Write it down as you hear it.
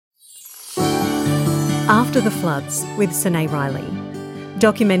After the Floods with Sine Riley,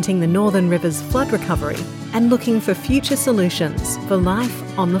 documenting the Northern Rivers flood recovery and looking for future solutions for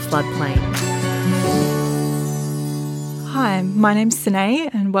life on the floodplain. Hi, my name's Sine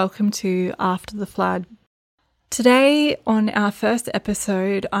and welcome to After the Flood. Today on our first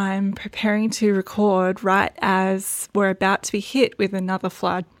episode, I'm preparing to record right as we're about to be hit with another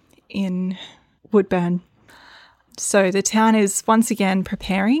flood in Woodburn. So the town is once again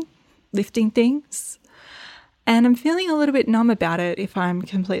preparing, lifting things. And I'm feeling a little bit numb about it, if I'm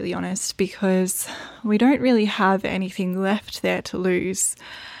completely honest, because we don't really have anything left there to lose.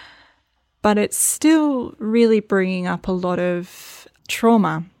 But it's still really bringing up a lot of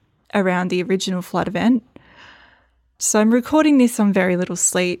trauma around the original flood event. So I'm recording this on very little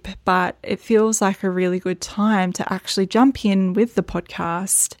sleep, but it feels like a really good time to actually jump in with the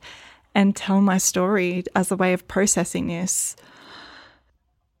podcast and tell my story as a way of processing this.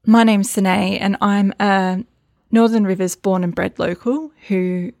 My name's Sine and I'm a Northern Rivers born and bred local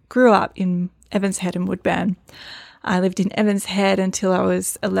who grew up in Evans Head and Woodburn. I lived in Evans Head until I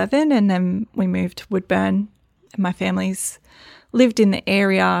was 11 and then we moved to Woodburn. My family's lived in the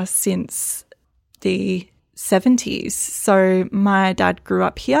area since the 70s. So my dad grew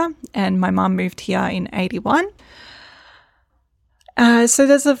up here and my mum moved here in 81. So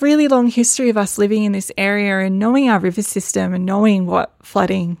there's a really long history of us living in this area and knowing our river system and knowing what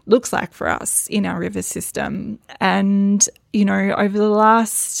flooding looks like for us in our river system. And, you know, over the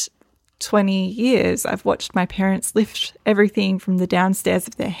last 20 years, I've watched my parents lift everything from the downstairs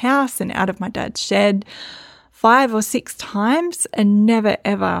of their house and out of my dad's shed 5 or 6 times, and never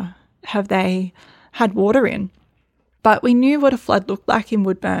ever have they had water in. But we knew what a flood looked like in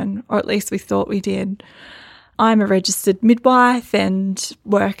Woodburn, or at least we thought we did. I'm a registered midwife and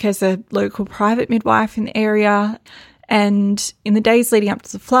work as a local private midwife in the area. And in the days leading up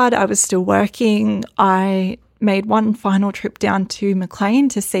to the flood, I was still working. I made one final trip down to Maclean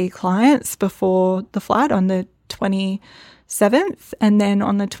to see clients before the flood on the 27th. And then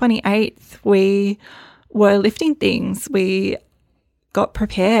on the 28th, we were lifting things. We got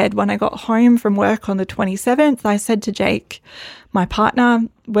prepared. When I got home from work on the 27th, I said to Jake, my partner,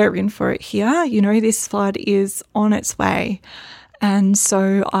 we're in for it here. You know, this flood is on its way. And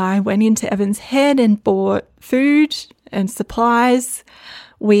so I went into Evans Head and bought food and supplies.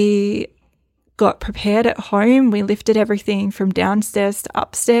 We got prepared at home. We lifted everything from downstairs to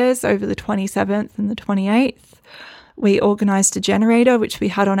upstairs over the 27th and the 28th. We organised a generator, which we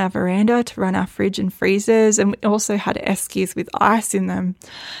had on our veranda to run our fridge and freezers. And we also had eskies with ice in them,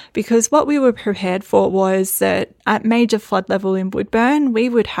 because what we were prepared for was that at major flood level in Woodburn, we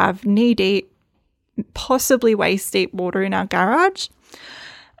would have knee-deep, possibly waist-deep water in our garage.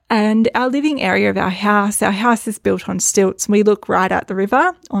 And our living area of our house is built on stilts. We look right at the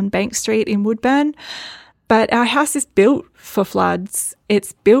river on Bank Street in Woodburn. But our house is built for floods.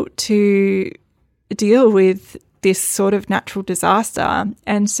 It's built to deal with this sort of natural disaster.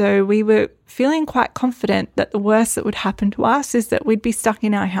 And so we were feeling quite confident that the worst that would happen to us is that we'd be stuck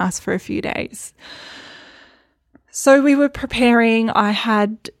in our house for a few days. So we were preparing. I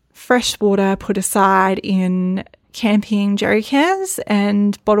had fresh water put aside in camping jerry cans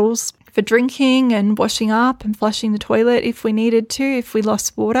and bottles for drinking and washing up and flushing the toilet if we needed to, if we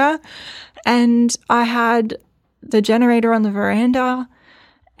lost water. And I had the generator on the veranda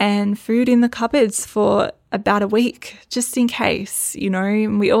and food in the cupboards for about a week, just in case, you know.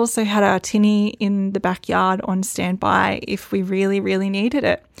 And we also had our tinny in the backyard on standby if we really, really needed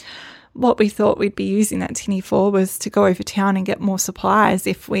it. What we thought we'd be using that tinny for was to go over town and get more supplies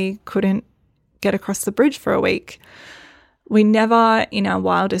if we couldn't get across the bridge for a week. We never, in our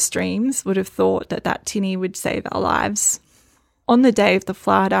wildest dreams, would have thought that that tinny would save our lives. On the day of the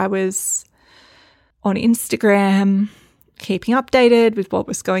flood, I was on Instagram, keeping updated with what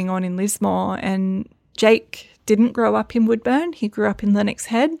was going on in Lismore, and Jake didn't grow up in Woodburn. He grew up in Lennox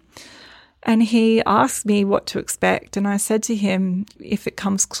Head, and he asked me what to expect. And I said to him, if it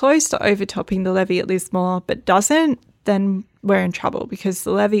comes close to overtopping the levee at Lismore but doesn't, then we're in trouble, because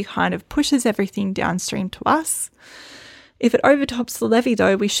the levee kind of pushes everything downstream to us. If it overtops the levee,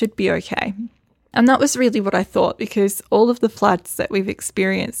 though, we should be okay. And that was really what I thought, because all of the floods that we've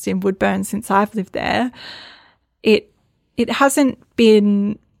experienced in Woodburn since I've lived there, it hasn't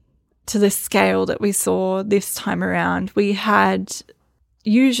been to the scale that we saw this time around. We had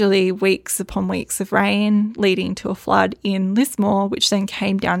usually weeks upon weeks of rain leading to a flood in Lismore, which then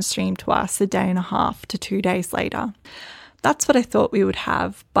came downstream to us a day and a half to 2 days later. That's what I thought we would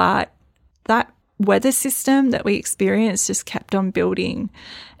have, but that weather system that we experienced just kept on building.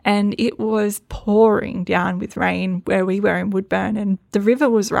 and it was pouring down with rain where we were in Woodburn, and the river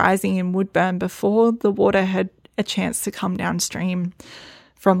was rising in Woodburn before the water had a chance to come downstream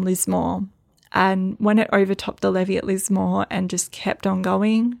from Lismore. And when it overtopped the levee at Lismore and just kept on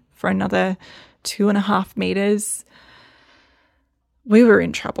going for another 2.5 metres, we were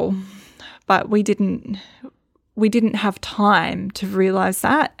in trouble. But we didn't have time to realise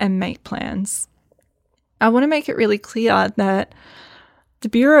that and make plans. I want to make it really clear that the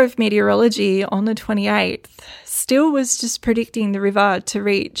Bureau of Meteorology on the 28th still was just predicting the river to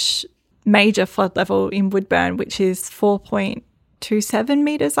reach major flood level in Woodburn, which is 4.27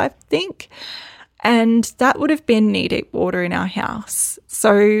 metres, I think. And that would have been knee-deep water in our house.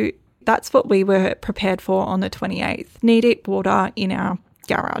 So that's what we were prepared for on the 28th, knee-deep water in our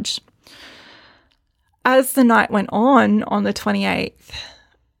garage. As the night went on the 28th,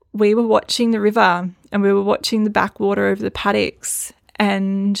 we were watching the river and we were watching the backwater of the paddocks,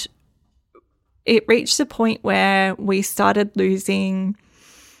 and it reached a point where we started losing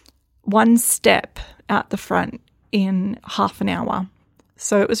one step out the front in half an hour.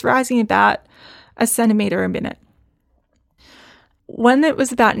 So it was rising about a centimetre a minute. When it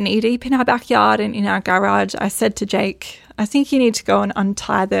was about knee deep in our backyard and in our garage, I said to Jake, I think you need to go and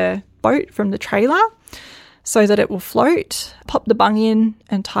untie the boat from the trailer so that it will float, pop the bung in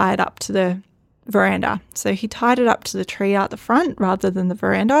and tie it up to the veranda. So he tied it up to the tree out the front rather than the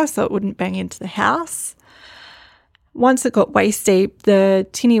veranda so it wouldn't bang into the house. Once it got waist deep, the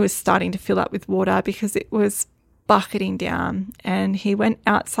tinny was starting to fill up with water because it was bucketing down, and he went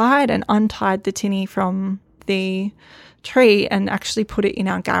outside and untied the tinny from the tree and actually put it in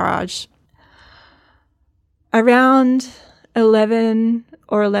our garage. Around 11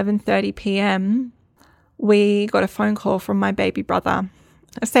 or 11:30 p.m, we got a phone call from my baby brother.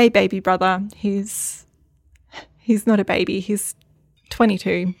 I say baby brother, he's not a baby, he's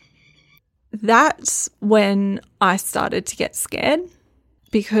 22. That's when I started to get scared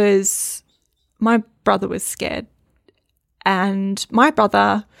because my brother was scared. And my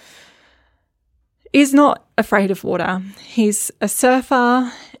brother is not afraid of water. He's a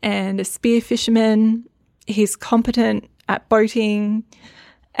surfer and a spear fisherman. He's competent at boating.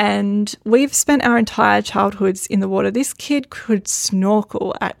 And we've spent our entire childhoods in the water. This kid could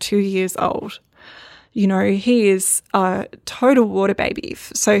snorkel at 2 years old. You know, he is a total water baby.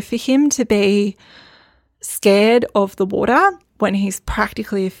 So for him to be scared of the water when he's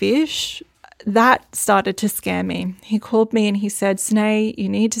practically a fish, that started to scare me. He called me and he said, Sine, you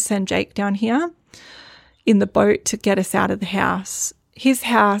need to send Jake down here in the boat to get us out of the house. His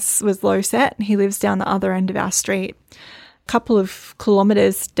house was low set and he lives down the other end of our street. Couple of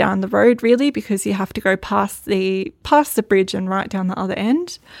kilometres down the road really, because you have to go past the bridge and right down the other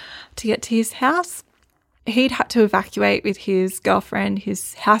end to get to his house. He'd had to evacuate with his girlfriend,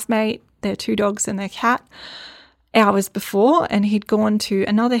 his housemate, their 2 dogs and their cat hours before, and he'd gone to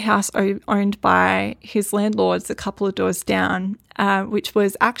another house owned by his landlords a couple of doors down, which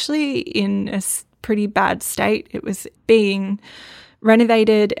was actually in a pretty bad state. It was being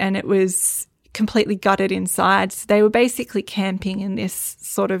renovated and it was completely gutted inside. So they were basically camping in this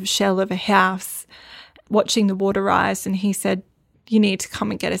sort of shell of a house, watching the water rise, and he said, you need to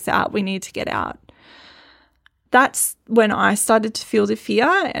come and get us out. We need to get out. That's when I started to feel the fear,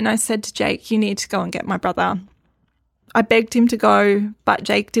 and I said to Jake, you need to go and get my brother. I begged him to go, but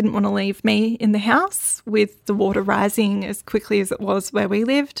Jake didn't want to leave me in the house with the water rising as quickly as it was where we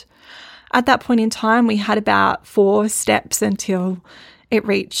lived. At that point in time, we had about 4 steps until it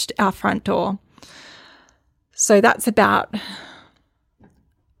reached our front door. So that's about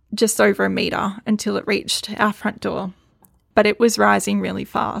just over a metre until it reached our front door. But it was rising really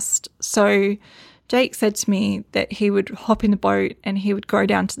fast. So Jake said to me that he would hop in the boat and he would go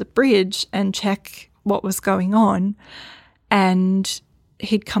down to the bridge and check what was going on, and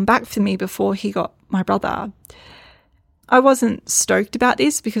he'd come back for me before he got my brother. I wasn't stoked about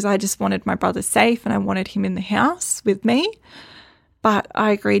this because I just wanted my brother safe and I wanted him in the house with me, but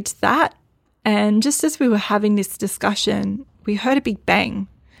I agreed to that. And just as we were having this discussion, we heard a big bang,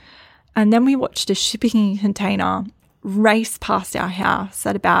 and then we watched a shipping container race past our house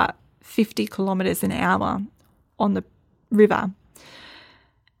at about 50 kilometres an hour on the river.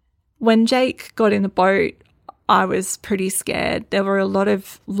 When Jake got in the boat, I was pretty scared. There were a lot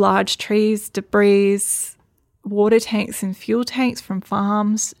of large trees, debris, water tanks and fuel tanks from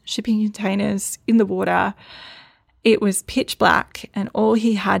farms, shipping containers in the water. It was pitch black, and all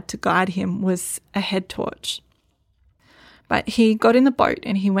he had to guide him was a head torch. But he got in the boat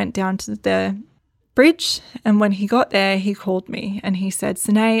and he went down to the bridge, and when he got there, he called me and he said,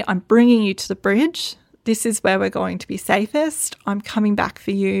 Sine, I'm bringing you to the bridge. this is where we're going to be safest. I'm coming back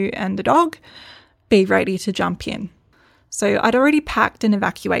for you and the dog. Be ready to jump in. So I'd already packed an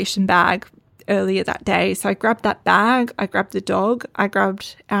evacuation bag earlier that day. So I grabbed that bag, I grabbed the dog, I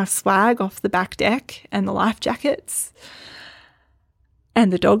grabbed our swag off the back deck and the life jackets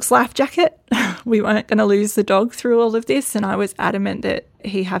and the dog's life jacket. We weren't going to lose the dog through all of this, and I was adamant that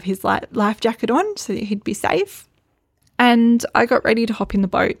he have his life jacket on so that he'd be safe. And I got ready to hop in the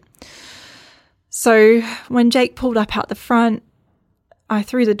boat. So when Jake pulled up out the front, I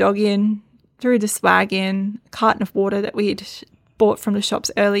threw the dog in, threw the swag in, a carton of water that we'd bought from the shops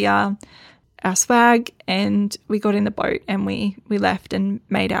earlier, our swag, and we got in the boat and we left and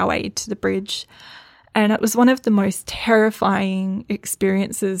made our way to the bridge. And it was one of the most terrifying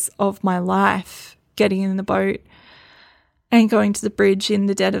experiences of my life, getting in the boat and going to the bridge in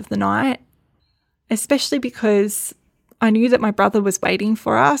the dead of the night, especially because I knew that my brother was waiting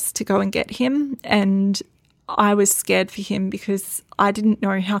for us to go and get him, and I was scared for him because I didn't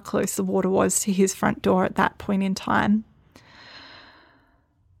know how close the water was to his front door at that point in time.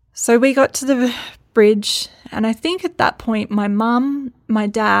 So we got to the bridge, and I think at that point my mum, my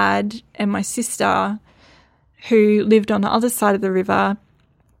dad and my sister, who lived on the other side of the river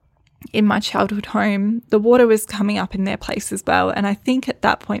in my childhood home, the water was coming up in their place as well. And I think at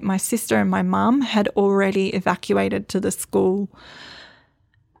that point my sister and my mum had already evacuated to the school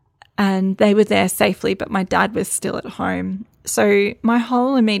and they were there safely, but my dad was still at home. So my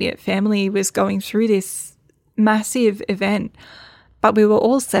whole immediate family was going through this massive event, but we were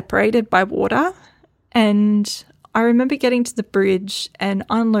all separated by water. And I remember getting to the bridge and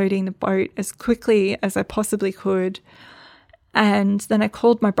unloading the boat as quickly as I possibly could. And then I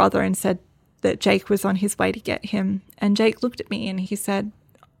called my brother and said that Jake was on his way to get him. And Jake looked at me and he said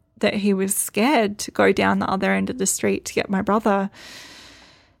that he was scared to go down the other end of the street to get my brother.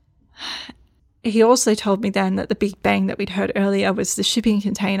 He also told me then that the big bang that we'd heard earlier was the shipping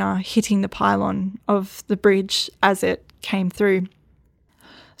container hitting the pylon of the bridge as it came through.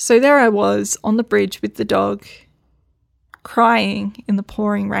 So there I was on the bridge with the dog, crying in the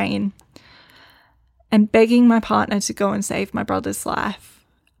pouring rain and begging my partner to go and save my brother's life.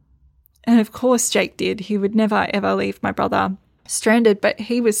 And of course Jake did. He would never ever leave my brother stranded, but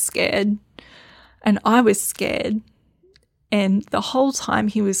he was scared and I was scared. And the whole time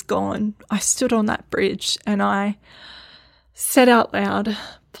he was gone, I stood on that bridge and I said out loud,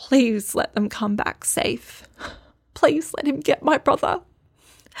 please let them come back safe. Please let him get my brother.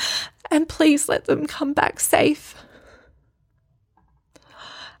 And please let them come back safe.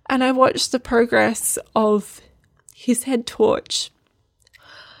 And I watched the progress of his head torch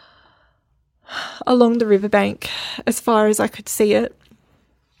along the riverbank as far as I could see it.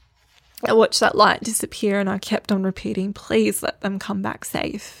 I watched that light disappear and I kept on repeating, please let them come back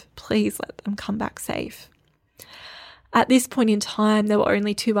safe. Please let them come back safe. At this point in time, there were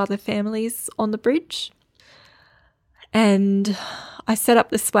only 2 other families on the bridge. And I set up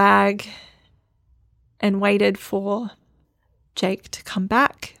the swag and waited for Jake to come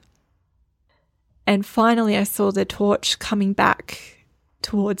back. And finally I saw the torch coming back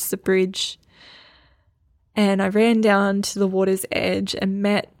towards the bridge. And I ran down to the water's edge and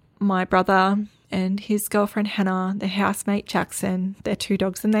met my brother and his girlfriend Hannah, their housemate Jackson, their 2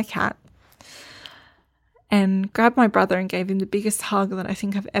 dogs and their cat, and grabbed my brother and gave him the biggest hug that I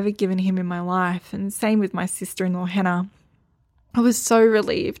think I've ever given him in my life. And same with my sister-in-law Hannah. I was so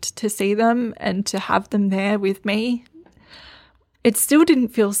relieved to see them and to have them there with me. It still didn't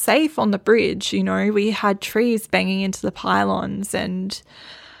feel safe on the bridge, you know. We had trees banging into the pylons and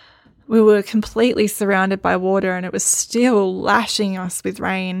we were completely surrounded by water and it was still lashing us with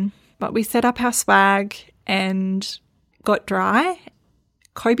rain. But we set up our swag and got dry.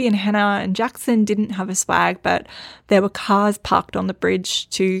 Kobe and Hannah and Jackson didn't have a swag, but there were cars parked on the bridge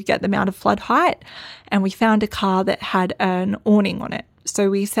to get them out of flood height. And we found a car that had an awning on it. So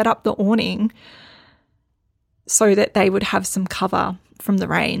we set up the awning so that they would have some cover from the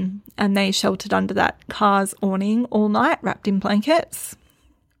rain. And they sheltered under that car's awning all night, wrapped in blankets.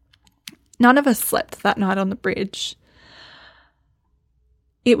 None of us slept that night on the bridge.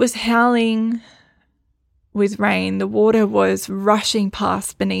 It was howling with rain. The water was rushing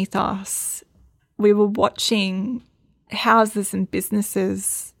past beneath us. We were watching houses and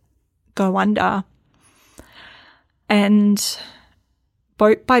businesses go under. And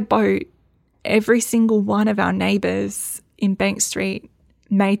boat by boat, every single one of our neighbours in Bank Street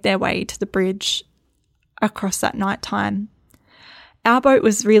made their way to the bridge across that night time. Our boat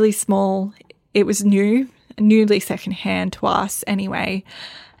was really small. It was newly secondhand to us anyway.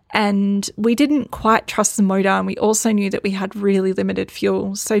 And we didn't quite trust the motor, and we also knew that we had really limited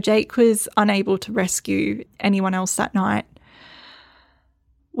fuel. So Jake was unable to rescue anyone else that night.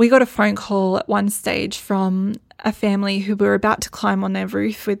 We got a phone call at one stage from a family who were about to climb on their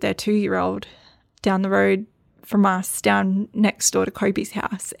roof with their 2-year-old down the road from us, down next door to Kobe's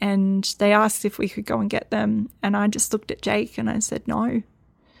house. And they asked if we could go and get them. And I just looked at Jake and I said, no.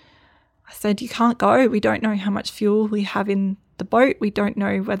 I said, you can't go. We don't know how much fuel we have in the boat. We don't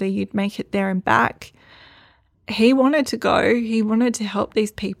know whether you'd make it there and back. He wanted to go. He wanted to help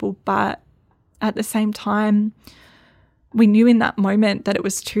these people, but at the same time, we knew in that moment that it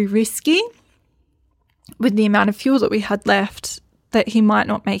was too risky with the amount of fuel that we had left, that he might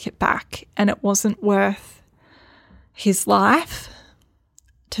not make it back, and it wasn't worth his life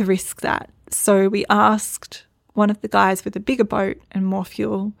to risk that. So we asked one of the guys with a bigger boat and more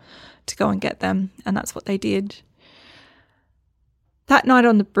fuel to go and get them, and that's what they did. That night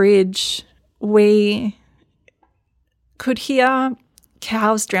on the bridge, we could hear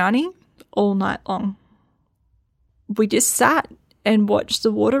cows drowning all night long. We just sat and watched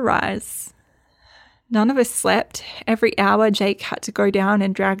the water rise. None of us slept. Every hour, Jake had to go down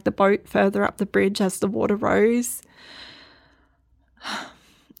and drag the boat further up the bridge as the water rose.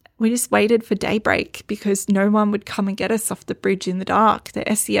 We just waited for daybreak because no one would come and get us off the bridge in the dark.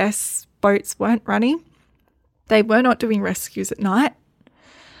 The SES boats weren't running. They were not doing rescues at night.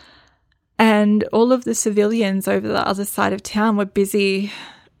 And all of the civilians over the other side of town were busy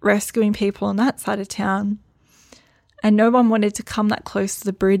rescuing people on that side of town. And no one wanted to come that close to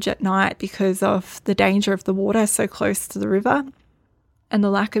the bridge at night because of the danger of the water so close to the river and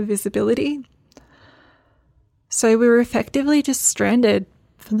the lack of visibility. So we were effectively just stranded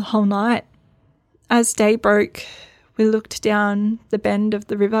for the whole night. As day broke, we looked down the bend of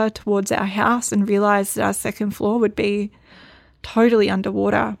the river towards our house and realised that our second floor would be totally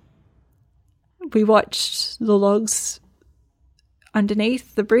underwater. We watched the logs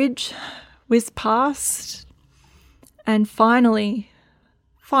underneath the bridge whiz past, and finally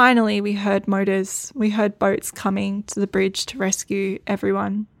we heard motors. We heard boats coming to the bridge to rescue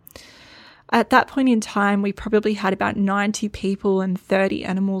everyone. At that point in time, we probably had about 90 people and 30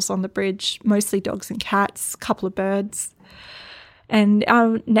 animals on the bridge, mostly dogs and cats, a couple of birds. And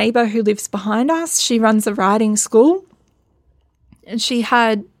our neighbour who lives behind us, she runs a riding school, and she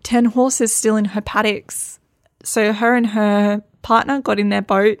had 10 horses still in her paddocks. So her and her partner got in their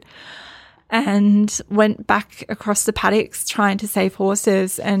boat and went back across the paddocks trying to save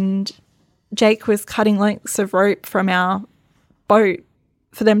horses. And Jake was cutting lengths of rope from our boat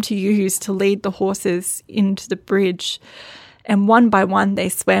for them to use to lead the horses into the bridge. And one by one, they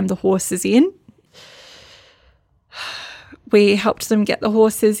swam the horses in. We helped them get the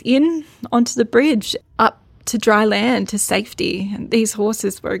horses in onto the bridge, up to dry land, to safety. And these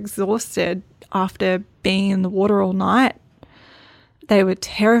horses were exhausted after being in the water all night. They were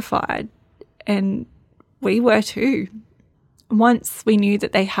terrified, and we were too. Once we knew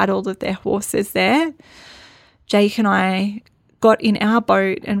that they had all of their horses there, Jake and I got in our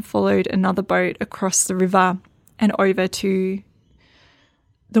boat and followed another boat across the river and over to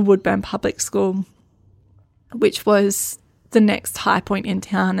the Woodburn Public School, which was the next high point in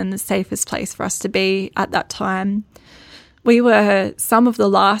town and the safest place for us to be at that time. We were some of the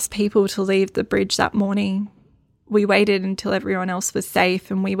last people to leave the bridge that morning. We waited until everyone else was safe,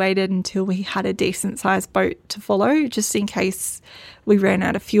 and we waited until we had a decent sized boat to follow, just in case we ran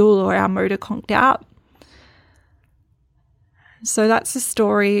out of fuel or our motor conked out. So that's the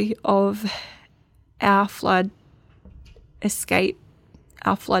story of our flood escape,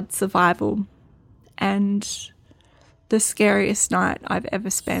 our flood survival, and the scariest night I've ever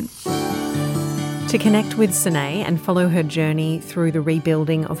spent. To connect with Sine and follow her journey through the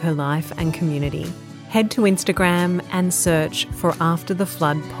rebuilding of her life and community, head to Instagram and search for After the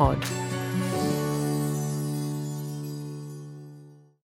Flood Pod.